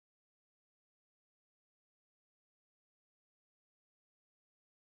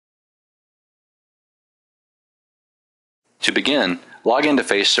To begin, log into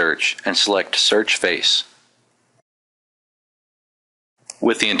FaceSearch and select Search Face.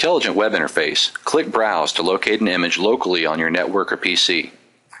 With the Intelligent Web Interface, click Browse to locate an image locally on your network or PC.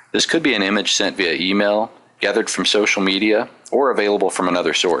 This could be an image sent via email, gathered from social media, or available from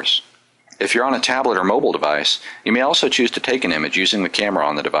another source. If you're on a tablet or mobile device, you may also choose to take an image using the camera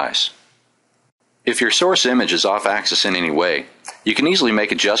on the device. If your source image is off axis in any way, you can easily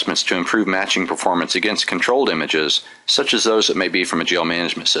make adjustments to improve matching performance against controlled images, such as those that may be from a geo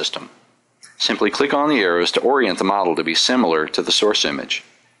management system. Simply click on the arrows to orient the model to be similar to the source image.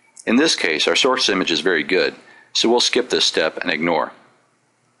 In this case, our source image is very good, so we'll skip this step and ignore.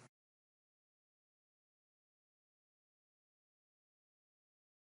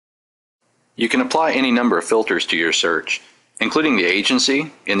 You can apply any number of filters to your search, including the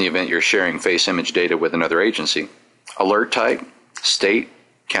agency, in the event you're sharing face image data with another agency, alert type, state,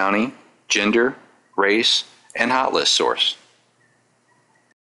 county, gender, race, and hot list source.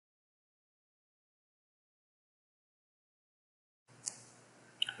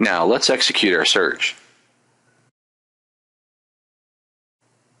 Now let's execute our search.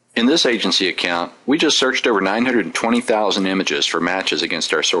 In this agency account, we just searched over 920,000 images for matches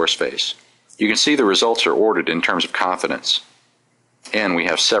against our source face. You can see the results are ordered in terms of confidence, and we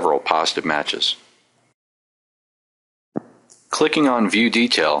have several positive matches. Clicking on View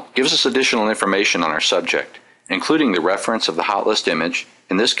Detail gives us additional information on our subject, including the reference of the hot list image,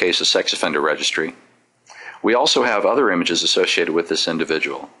 in this case a sex offender registry. We also have other images associated with this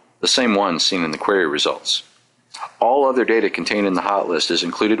individual, the same ones seen in the query results. All other data contained in the hot list is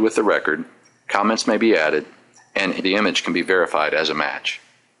included with the record, comments may be added, and the image can be verified as a match.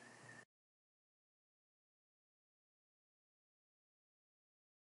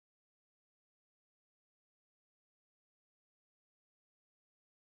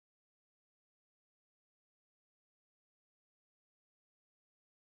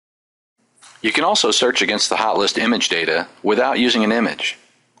 You can also search against the hot list image data without using an image.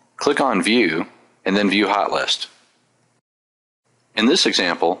 Click on View and then View Hot List. In this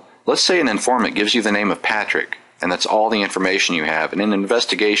example, let's say an informant gives you the name of Patrick, and that's all the information you have in an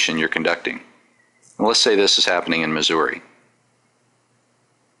investigation you're conducting. Let's say this is happening in Missouri.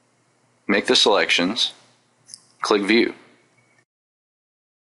 Make the selections, click View.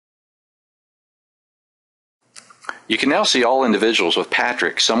 You can now see all individuals with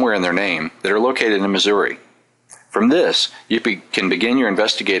Patrick somewhere in their name that are located in Missouri. From this, you can begin your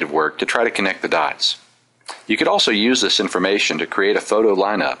investigative work to try to connect the dots. You could also use this information to create a photo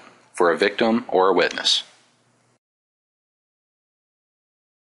lineup for a victim or a witness.